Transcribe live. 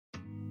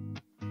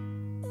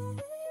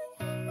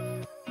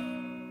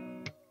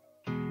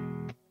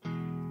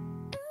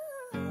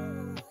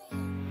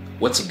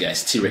What's up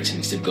guys,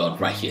 Terex Dada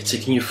right here,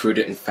 taking you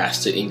further and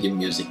faster in your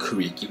music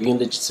career, giving you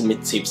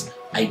legitimate tips,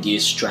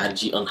 ideas,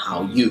 strategy on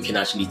how you can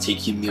actually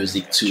take your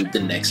music to the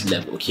next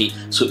level, okay?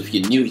 So if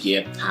you're new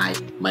here, hi,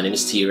 my name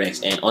is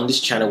Terex, and on this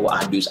channel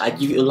what I do is I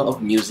give you a lot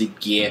of music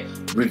gear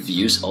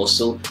reviews,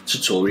 also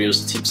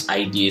tutorials, tips,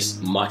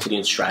 ideas,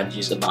 marketing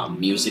strategies about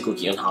music,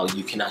 okay, on how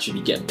you can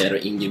actually get better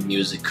in your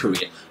music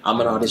career.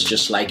 I'm an artist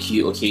just like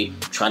you, okay,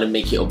 trying to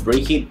make it or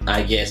break it,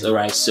 I guess.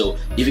 Alright, so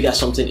if you got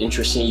something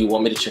interesting, you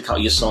want me to check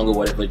out your song or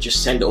whatever,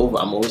 just send it over.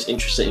 I'm always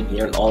interested in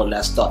hearing all of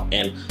that stuff.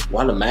 And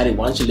while I'm at it,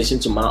 why don't you listen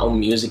to my own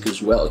music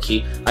as well,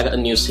 okay? I got a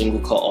new single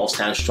called All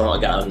Stand Strong.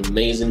 I got an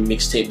amazing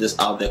mixtape that's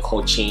out there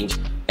called Change.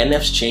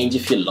 NF's Change.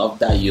 If you love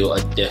that, you are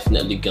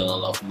definitely gonna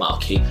love my,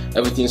 okay?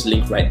 Everything's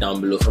linked right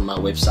down below from my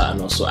website,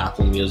 and also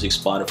Apple Music,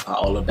 Spotify,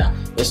 all of that.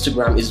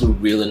 Instagram is a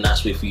really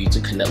nice way for you to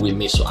connect with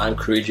me, so I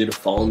encourage you to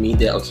follow me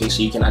there, okay?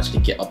 So you can actually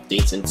get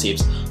updates and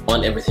tips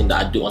on everything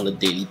that I do on a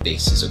daily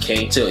basis,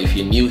 okay? So if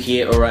you're new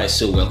here, alright,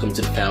 so welcome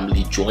to the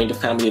family. Join the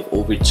family of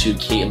over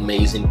 2K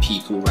amazing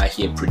people right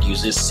here,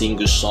 producers,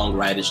 singers,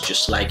 songwriters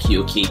just like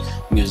you, okay?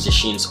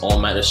 Musicians, all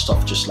manner of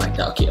stuff just like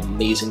that, okay?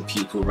 Amazing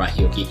people right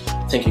here, okay?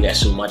 Thank you guys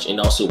so much. And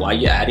also while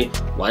you're at it,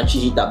 why don't you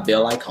hit that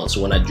bell icon,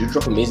 so when I do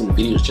drop amazing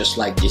videos just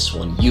like this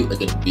one, you are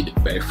gonna be the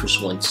very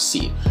first one to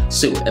see it.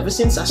 So ever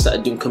since I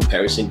started doing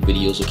comparison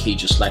videos, okay,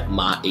 just like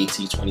my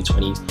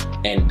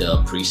AT2020s and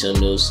the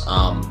Presonus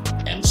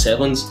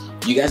M7s,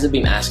 you guys have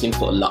been asking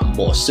for a lot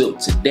more. So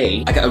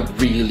today I got a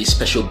really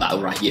special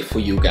battle right here for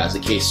you guys,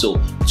 okay? So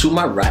to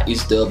my right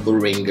is the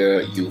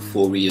Behringer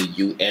Phoria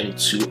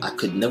UM2. I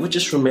could never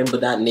just remember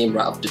that name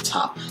right off the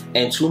top.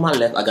 And to my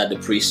left I got the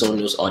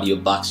Presonus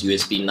Audiobox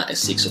USB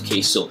 96,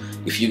 okay? So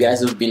if you guys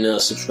have been a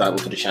subscriber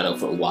to the channel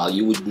for a while,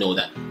 you would know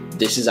that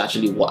this is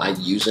actually what I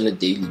use on a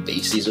daily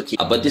basis, okay?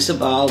 I bought this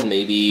about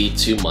maybe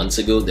 2 months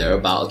ago,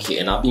 thereabout, okay?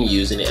 And I've been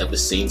using it ever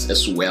since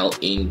as well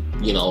in,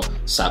 you know,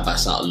 side by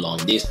side along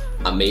this.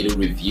 I made a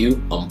review,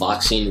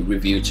 unboxing,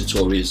 review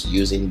tutorials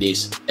using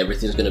this.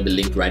 Everything's gonna be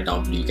linked right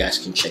down below. You guys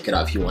can check it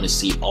out if you want to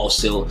see.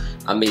 Also,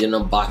 I made an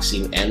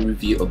unboxing and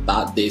review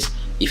about this.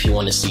 If you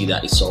want to see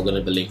that, it's all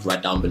gonna be linked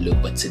right down below.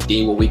 But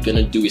today what we're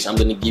gonna do is I'm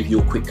gonna give you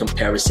a quick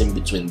comparison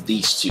between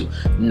these two.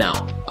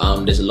 Now,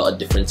 there's a lot of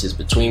differences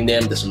between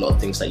them. There's a lot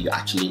of things that you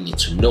actually need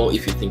to know.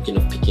 If you're thinking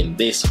of picking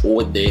this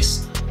or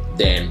this,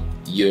 then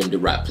you're in the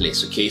right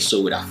place, okay?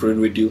 So without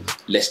further ado,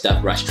 let's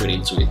dive right straight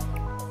into it.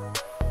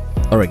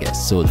 Alright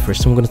guys, so the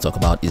first thing I'm going to talk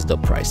about is the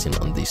pricing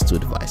on these two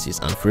devices.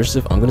 And first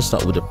off, I'm going to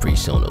start with the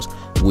Presonus,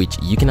 which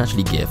you can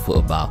actually get for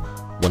about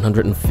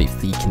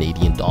 150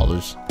 Canadian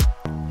dollars.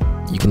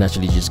 You can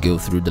actually just go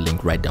through the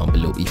link right down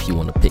below if you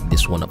want to pick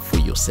this one up for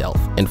yourself.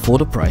 And for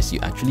the price, you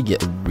actually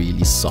get a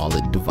really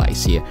solid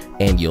device here,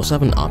 and you also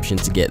have an option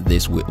to get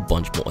this with a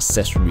bunch more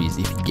accessories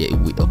if you get it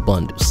with a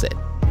bundle set.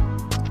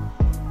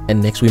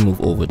 And next we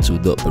move over to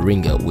the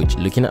Behringer, which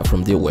looking at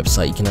from their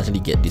website, you can actually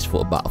get this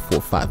for about $4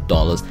 or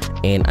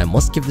 $5. And I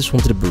must give this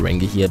one to the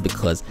Behringer here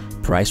because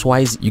price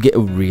wise you get a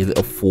really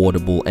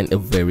affordable and a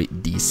very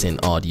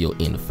decent audio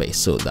interface.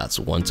 So that's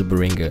 1 to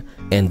Behringer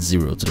and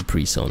 0 to the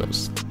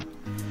Presonus.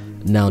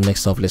 Now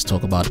next off, let's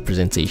talk about the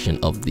presentation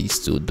of these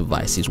two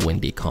devices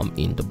when they come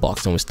in the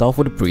box. And we start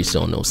with the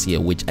Presonus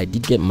here, which I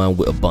did get mine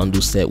with a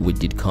bundle set, which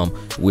did come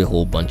with a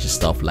whole bunch of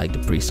stuff like the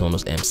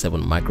Presonus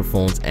M7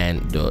 microphones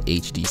and the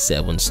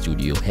HD7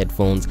 studio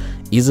headphones.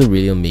 It's a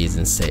really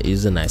amazing set.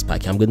 It's a nice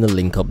pack. I'm gonna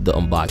link up the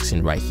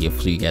unboxing right here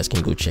so you guys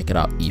can go check it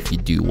out if you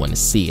do want to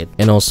see it.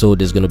 And also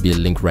there's gonna be a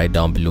link right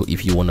down below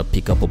if you want to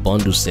pick up a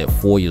bundle set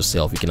for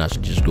yourself. You can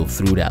actually just go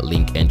through that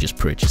link and just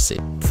purchase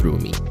it through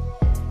me.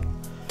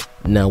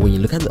 Now when you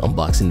look at the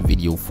unboxing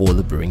video for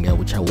the Behringer,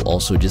 which I will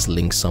also just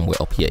link somewhere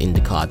up here in the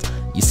card,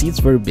 you see it's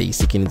very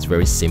basic and it's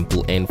very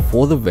simple, and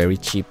for the very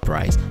cheap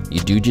price you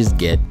do just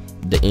get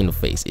the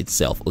interface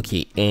itself,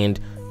 okay? And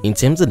in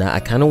terms of that, I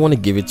kind of want to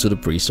give it to the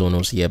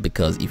Presonus here,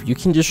 because if you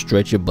can just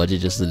stretch your budget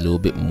just a little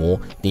bit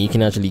more, then you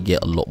can actually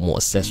get a lot more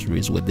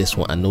accessories with this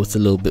one. I know it's a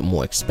little bit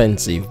more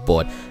expensive,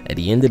 but at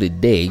the end of the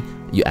day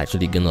you're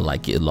actually gonna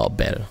like it a lot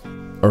better.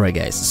 Alright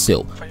guys,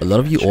 so a lot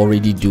of you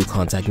already do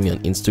contact me on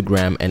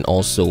Instagram and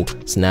also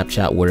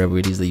Snapchat, wherever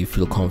it is that you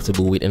feel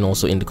comfortable with, and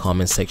also in the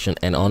comment section.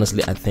 And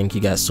honestly, I thank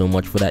you guys so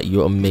much for that.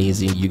 You're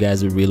amazing. You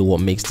guys are really what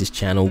makes this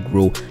channel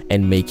grow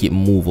and make it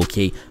move,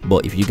 okay?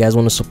 But if you guys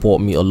want to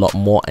support me a lot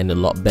more and a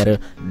lot better,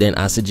 then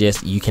I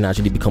suggest you can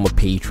actually become a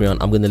Patreon.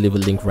 I'm going to leave a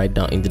link right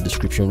down in the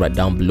description right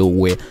down below,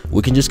 where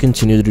we can just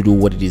continue to do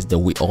what it is that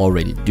we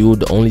already do.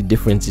 The only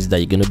difference is that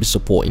you're going to be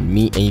supporting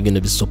me and you're going to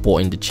be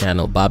supporting the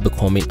channel by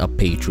becoming a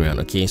Patreon,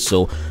 okay?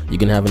 So you're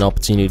gonna have an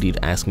opportunity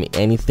to ask me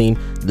anything,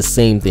 the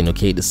same thing,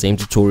 okay? The same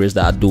tutorials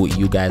that I do with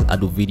you guys. I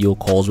do video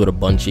calls with a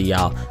bunch of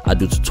y'all. I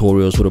do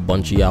tutorials with a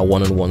bunch of y'all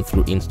one-on-one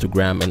through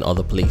Instagram and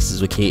other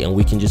places, okay? And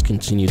we can just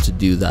continue to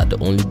do that. The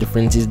only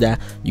difference is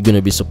that you're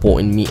gonna be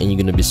supporting me and you're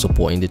gonna be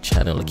supporting the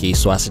channel, okay?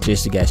 So I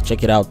suggest you guys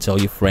check it out, tell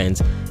your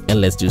friends,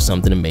 and let's do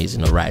something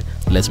amazing. All right,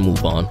 let's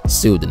move on.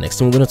 So the next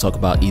thing we're going to talk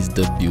about is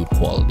the build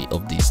quality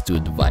of these two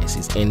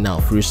devices. And now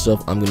first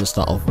off, I'm going to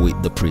start off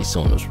with the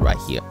Presonus right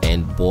here,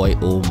 and boy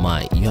oh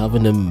my, you have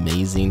an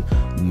amazing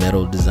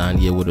metal design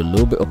here with a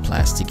little bit of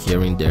plastic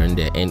here and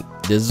there, and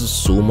there's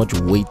so much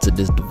weight to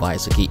this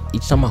device. Okay,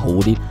 each time I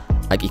hold it,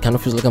 like, it kind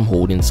of feels like I'm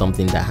holding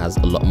something that has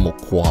a lot more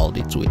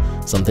quality to it,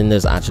 something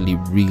that's actually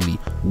really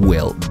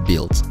well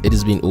built. It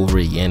has been over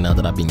a year now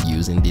that I've been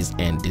using this,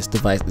 and this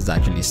device is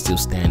actually still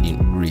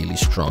standing really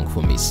strong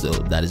for me, so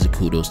that is a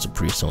kudos to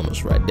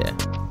Presonus right there.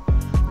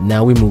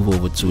 Now we move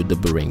over to the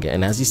Behringer,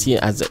 and as you see,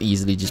 as I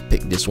easily just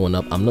pick this one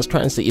up, I'm not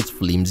trying to say it's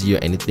flimsy or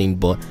anything,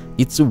 but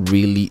it's a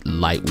really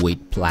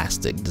lightweight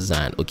plastic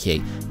design. Okay,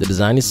 the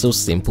design is so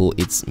simple,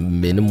 it's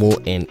minimal,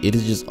 and it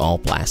is just all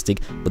plastic.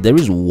 But there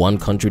is one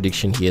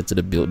contradiction here to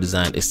the build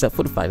design, except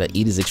for the fact that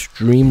it is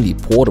extremely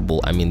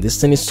portable. I mean,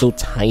 this thing is so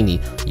tiny,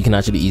 you can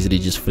actually easily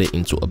just fit it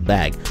into a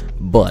bag.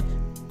 But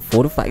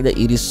for the fact that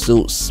it is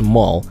so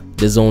small,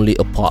 there's only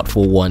a port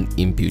for one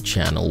input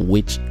channel,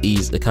 which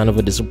is a kind of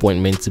a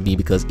disappointment to me,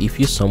 because if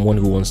you're someone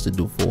who wants to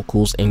do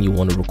vocals and you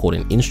want to record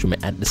an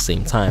instrument at the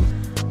same time,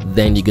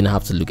 then you're gonna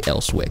have to look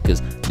elsewhere,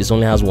 because this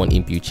only has one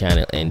input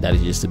channel, and that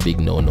is just a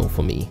big no-no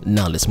for me.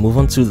 Now let's move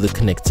on to the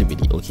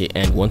connectivity. Okay,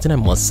 and one thing I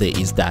must say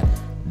is that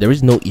there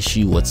is no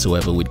issue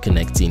whatsoever with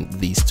connecting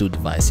these two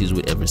devices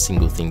with every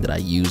single thing that I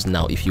use.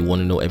 Now, if you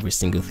want to know every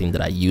single thing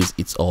that I use,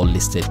 it's all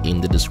listed in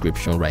the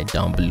description right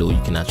down below.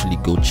 You can actually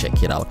go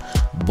check it out.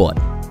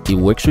 But it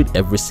works with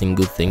every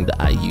single thing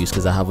that I use,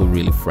 because I have a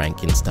really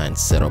Frankenstein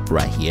setup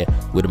right here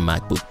with a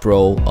MacBook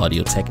Pro,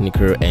 Audio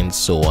Technica, and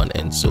so on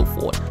and so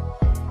forth.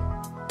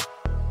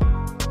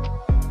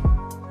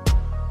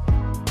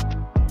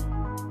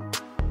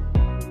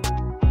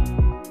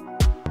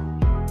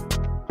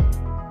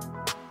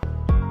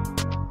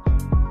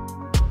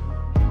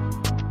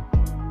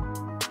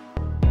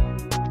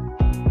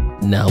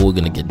 Now we're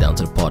gonna get down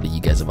to the part that you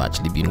guys have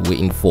actually been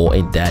waiting for,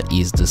 and that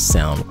is the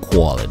sound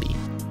quality.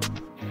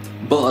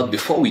 But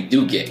before we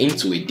do get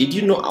into it, did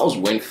you know I was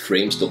wearing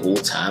frames the whole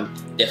time?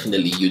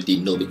 Definitely you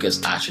did know,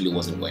 because I actually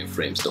wasn't wearing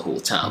frames the whole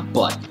time.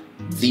 But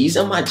these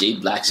are my Jade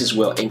Blacks as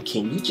well, and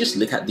can you just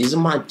look at, these are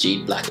my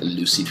Jade Black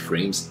Lucid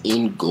frames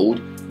in gold.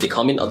 They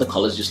come in other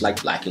colors just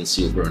like black and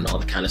silver and all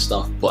that kind of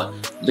stuff, but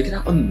look at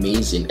how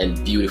amazing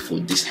and beautiful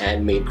this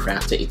handmade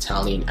crafted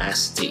Italian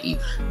acetate.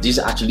 These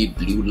are actually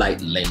blue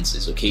light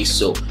lenses. Okay,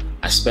 so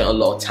I spent a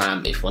lot of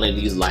time in front of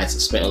these lights. I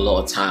spent a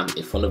lot of time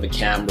in front of a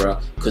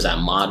camera because I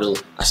model.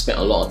 I spent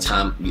a lot of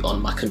time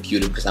on my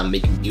computer because I'm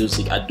making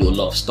music. I do a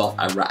lot of stuff.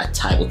 I write, I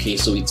type. Okay,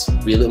 so it's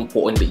really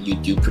important that you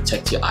do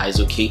protect your eyes.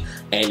 Okay,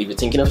 and if you're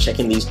thinking of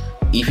checking these,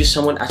 if you're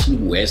someone actually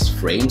wears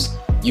frames,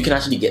 you can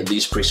actually get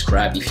these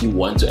prescribed if you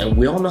want to, and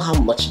we all know how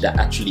much that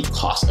actually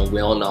costs, and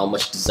we all know how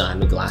much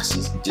designer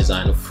glasses,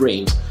 designer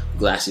frames,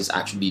 glasses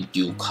actually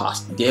do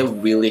cost. They're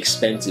really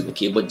expensive.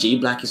 Okay, but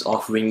Jade Black is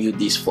offering you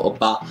this for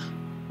about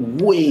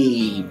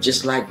way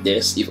just like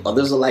this. If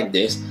others are like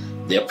this,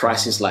 their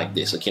price is like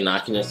this. Okay, now I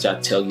can just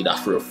tell you that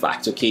for a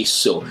fact. Okay,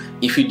 so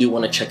if you do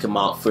want to check them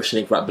out, first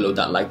link right below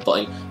that like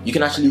button. You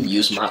can actually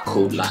use my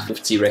code LIFE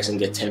with and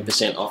get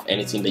 10% off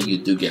anything that you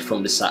do get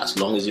from the site. As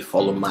long as you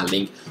follow my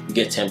link, you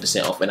get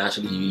 10% off, and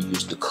actually you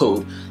use the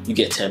code, you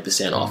get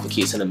 10% off.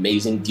 Okay, it's an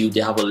amazing deal.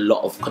 They have a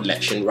lot of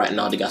collection right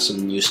now. They got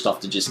some new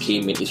stuff that just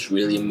came in. It's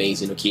really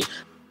amazing. Okay,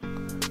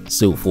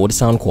 so for the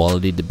sound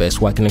quality, the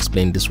best way I can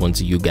explain this one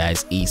to you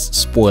guys is,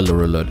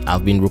 spoiler alert,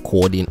 I've been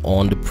recording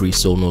on the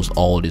Presonus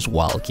all this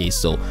while. Okay,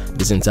 so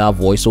this entire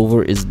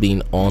voiceover is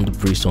being on the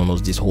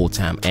Presonus this whole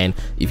time, and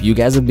if you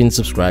guys have been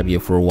subscribed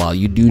here for a while,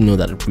 you do know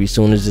that the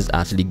Presonus just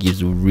actually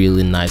gives a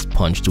really nice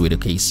punch to it.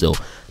 Okay, so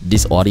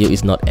this audio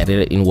is not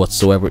edited in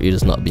whatsoever. It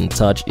has not been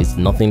touched. It's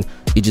nothing.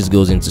 It just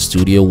goes into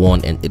Studio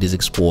One and it is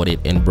exported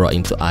and brought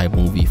into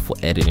iMovie for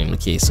editing.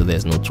 Okay, so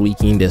there's no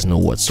tweaking, there's no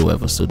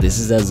whatsoever. So this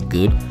is as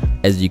good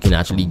as you can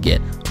actually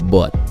get.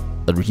 But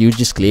a huge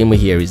disclaimer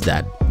here is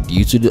that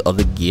due to the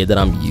other gear that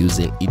I'm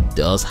using, it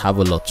does have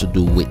a lot to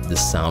do with the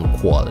sound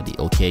quality.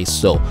 Okay,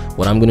 so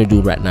what I'm gonna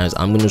do right now is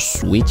I'm gonna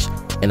switch,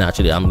 and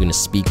actually I'm gonna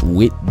speak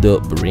with the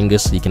Behringer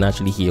so you can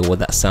actually hear what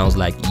that sounds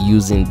like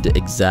using the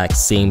exact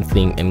same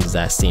thing and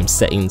exact same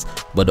settings,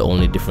 but the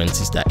only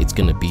difference is that it's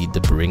gonna be the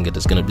Behringer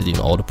that's gonna be doing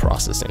all the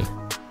processing.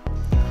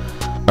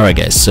 Alright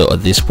guys, so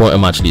at this point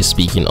I'm actually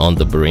speaking on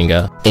the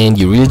Behringer, and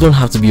you really don't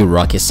have to be a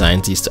rocket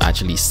scientist to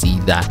actually see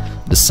that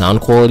the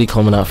sound quality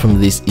coming out from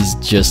this is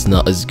just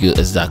not as good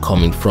as that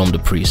coming from the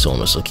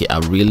Presonus. Okay, I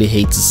really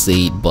hate to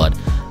say it, but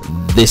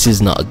this is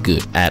not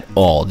good at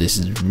all. This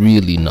is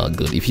really not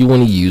good. If you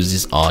want to use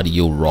this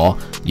audio raw,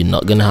 you're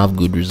not gonna have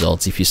good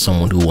results if you're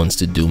someone who wants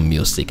to do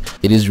music.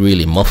 It is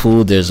really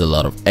muffled, there's a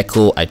lot of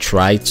echo. I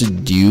try to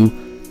do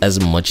as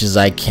much as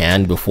I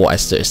can before I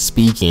start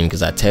speaking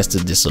because I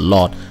tested this a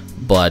lot,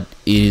 but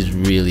it is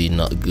really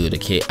not good.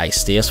 Okay, I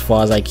stay as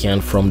far as I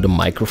can from the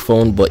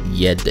microphone, but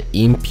yet the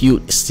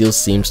input still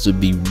seems to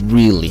be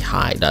really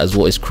high. That is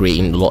what is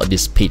creating a lot of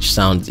this pitch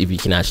sounds, if you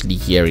can actually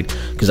hear it,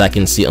 because I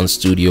can see on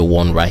Studio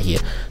One right here,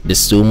 there's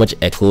so much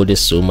echo, there's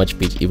so much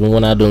pitch. Even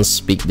when I don't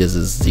speak, there's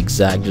a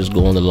zigzag just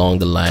going along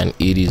the line.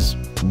 It is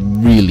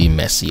really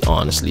messy,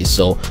 honestly.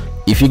 So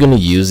if you're gonna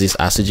use this,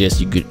 I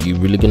suggest you're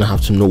really gonna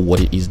have to know what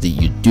it is that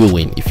you're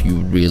doing if you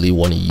really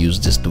want to use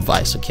this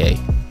device. Okay,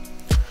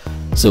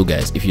 so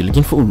guys, if you're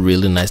looking for a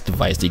really nice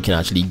device that you can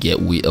actually get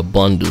with a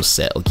bundle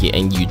set, okay,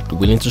 and you're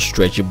willing to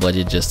stretch your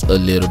budget just a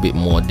little bit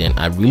more, then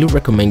I really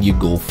recommend you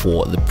go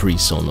for the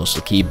Presonus.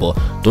 Okay, but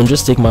don't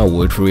just take my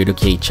word for it.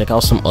 Okay, check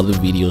out some other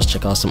videos,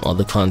 check out some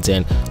other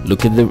content,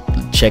 look at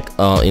check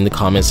in the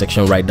comment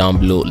section right down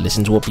below,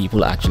 listen to what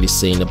people are actually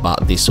saying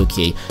about this.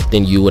 Okay,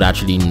 then you would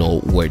actually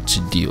know what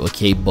to do.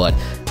 Okay, but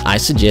I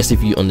suggest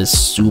if you're on this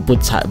super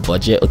tight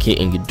budget, okay,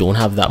 and you don't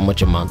have that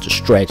much amount to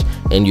stretch,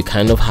 and you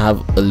kind of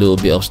have a little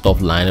bit of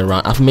stuff lying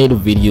around, I've made a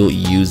video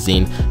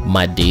using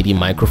my Mackie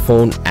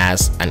microphone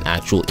as an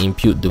actual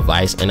input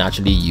device and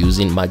actually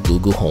using my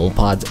Google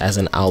HomePods as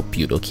an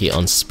output, okay,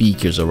 on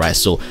speakers. Alright,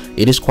 so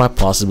it is quite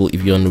possible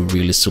if you're on a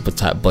really super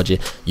tight budget,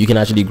 you can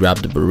actually grab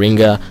the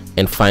Behringer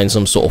and find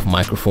some sort of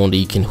microphone that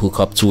you can hook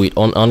up to it.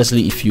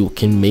 Honestly, if you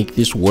can make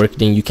this work,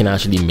 then you can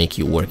actually make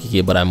it work.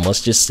 Okay, but I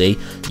must just say,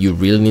 you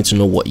really need to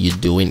know what you're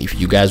doing if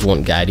you guys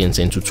want guidance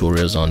and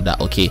tutorials on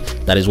that. Okay,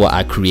 that is why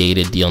I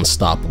created the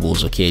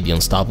Unstoppables. Okay, the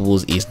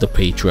Unstoppables is the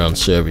Patreon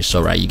service.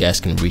 All right, you guys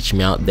can reach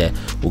me out there.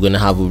 We're gonna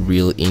have a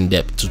real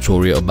in-depth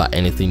tutorial about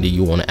anything that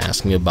you want to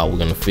ask me about. We're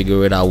gonna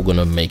figure it out, we're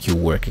gonna make it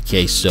work.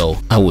 Okay, so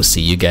I will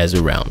see you guys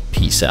around.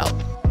 Peace out.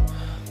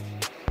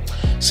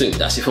 So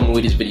that's it for me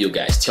with this video,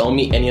 guys. Tell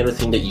me any other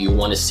thing that you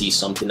want to see,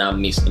 something I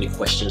missed, any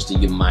questions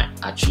that you might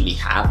actually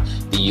have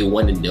that you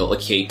want to know.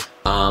 Okay,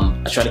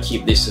 I try to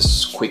keep this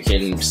as quick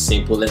and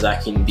simple as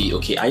I can be.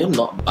 Okay, I am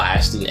not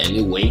biased in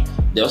any way.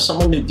 There was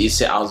someone who did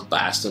say I was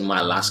biased in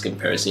my last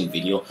comparison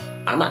video.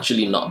 I'm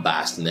actually not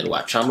biased in that way.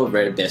 I try my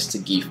very best to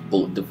give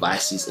both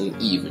devices an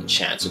even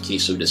chance. Okay,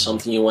 so if there's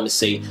something you want to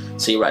say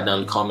right down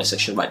in the comment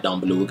section right down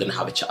below. We're gonna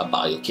have a chat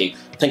about it. Okay,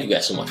 thank you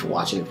guys so much for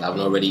watching. If you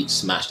haven't already,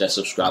 smash that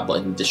subscribe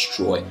button,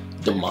 destroy,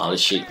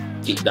 demolish it,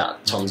 hit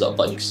that thumbs up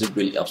button because it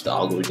really helps the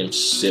algorithm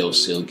so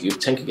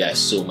good. Thank you guys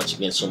so much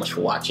again, so much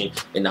for watching,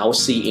 and I will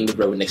see you in the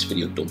very next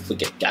video. Don't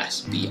forget,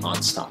 guys, be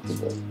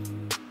unstoppable.